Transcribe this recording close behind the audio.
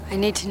I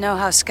need to know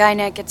how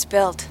Skynet gets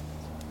built.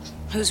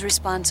 Who's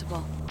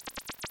responsible?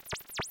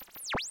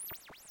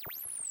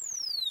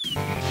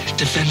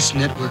 Defense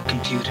network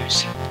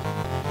computers.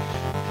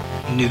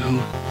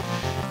 New,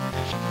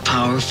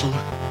 powerful,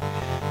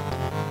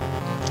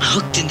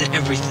 hooked into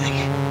everything,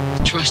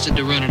 trusted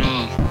to run it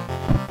all.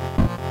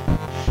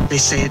 They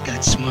say it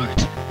got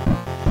smart.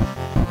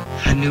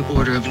 A new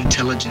order of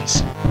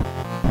intelligence.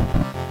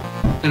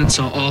 And it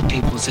saw all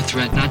people as a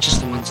threat, not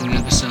just the ones on the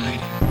other side.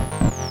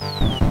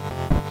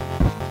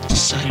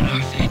 Decided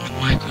our fate in a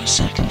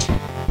microsecond.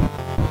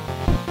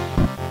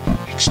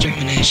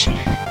 Extermination.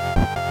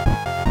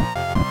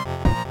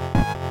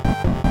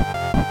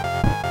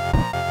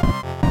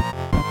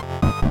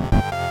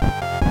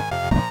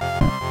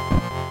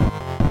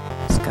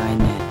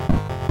 Skynet.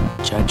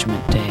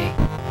 Judgment Day.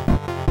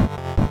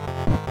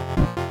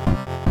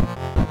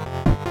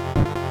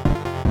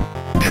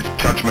 It's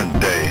Judgment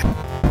Day.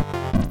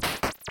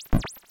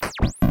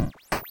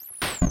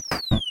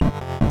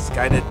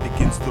 Skynet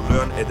begins to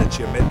learn at a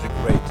geometric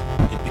rate.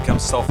 It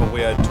becomes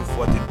self-aware at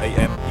 2:14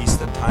 a.m.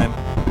 Eastern Time,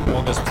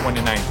 August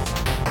 29th.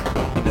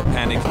 In a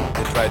panic,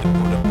 they try to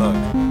pull the plug.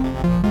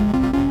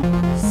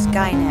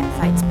 Skynet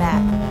fights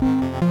back.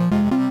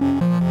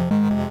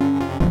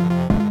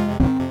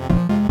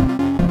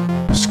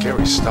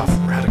 Scary stuff.